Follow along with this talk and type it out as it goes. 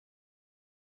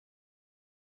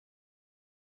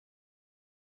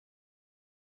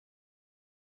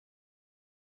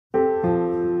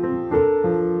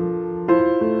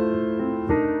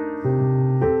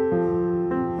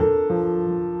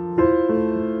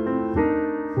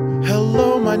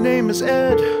my name is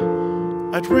Ed.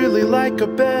 I'd really like a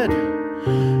bed.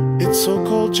 It's so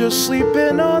cold just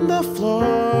sleeping on the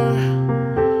floor.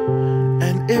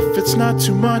 And if it's not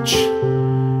too much,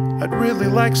 I'd really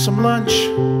like some lunch.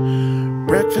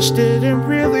 Breakfast didn't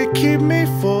really keep me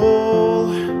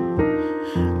full.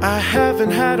 I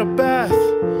haven't had a bath.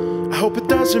 I hope it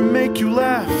doesn't make you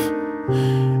laugh.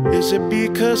 Is it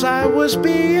because I was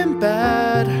being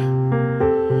bad?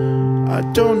 I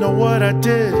don't know what I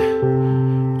did.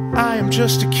 I am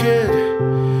just a kid.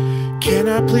 Can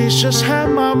I please just have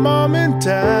my mom and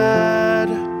dad?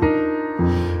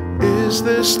 Is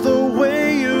this the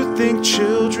way you think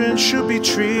children should be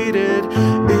treated?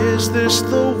 Is this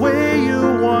the way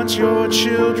you want your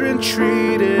children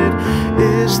treated?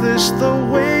 Is this the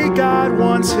way God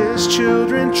wants His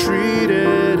children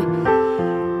treated?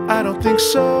 I don't think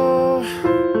so.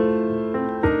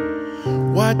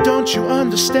 Why don't you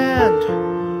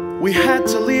understand? We had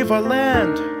to leave our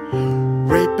land.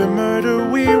 Rape and murder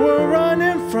we were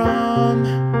running from.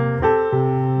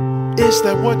 Is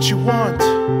that what you want?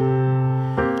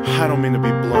 I don't mean to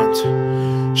be blunt.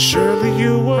 Surely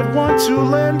you would want to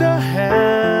lend a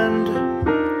hand.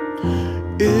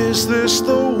 Is this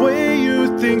the way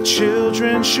you think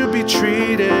children should be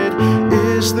treated?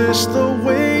 Is this the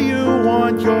way you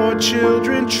want your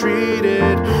children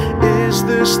treated? Is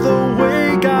this the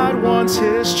way God wants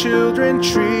His children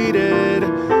treated?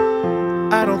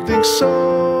 I don't think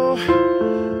so.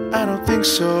 I don't think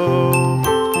so.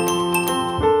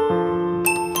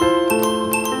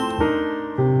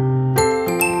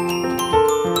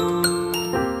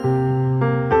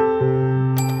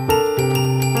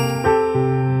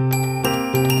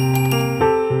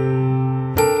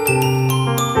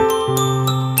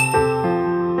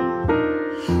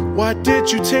 Why did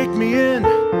you take me in?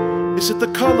 Is it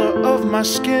the color of my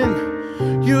skin?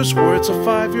 Use words a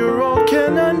 5-year-old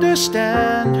can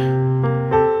understand.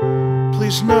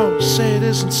 Please no, say it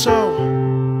isn't so.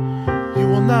 You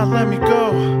will not let me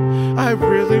go. I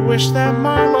really wish that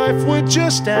my life would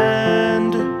just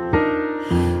end.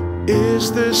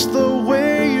 Is this the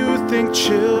way you think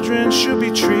children should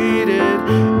be treated?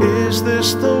 Is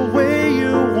this the way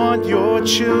you want your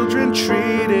children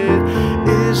treated?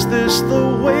 Is this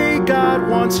the way God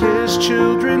wants His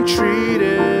children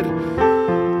treated?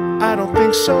 I don't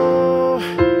think so.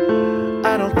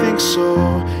 I don't think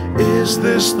so. Is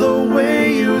this the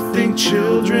way you think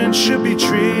children should be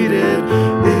treated?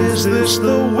 Is this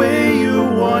the way you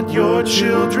want your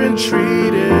children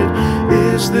treated?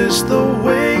 Is this the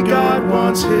way God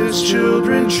wants His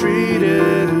children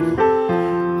treated?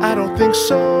 I don't think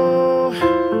so.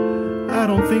 I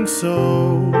don't think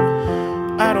so.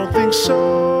 I don't think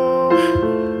so.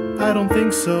 I don't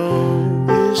think so.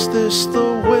 Is this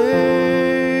the way?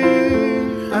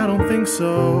 I don't think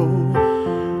so.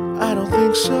 I don't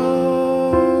think so.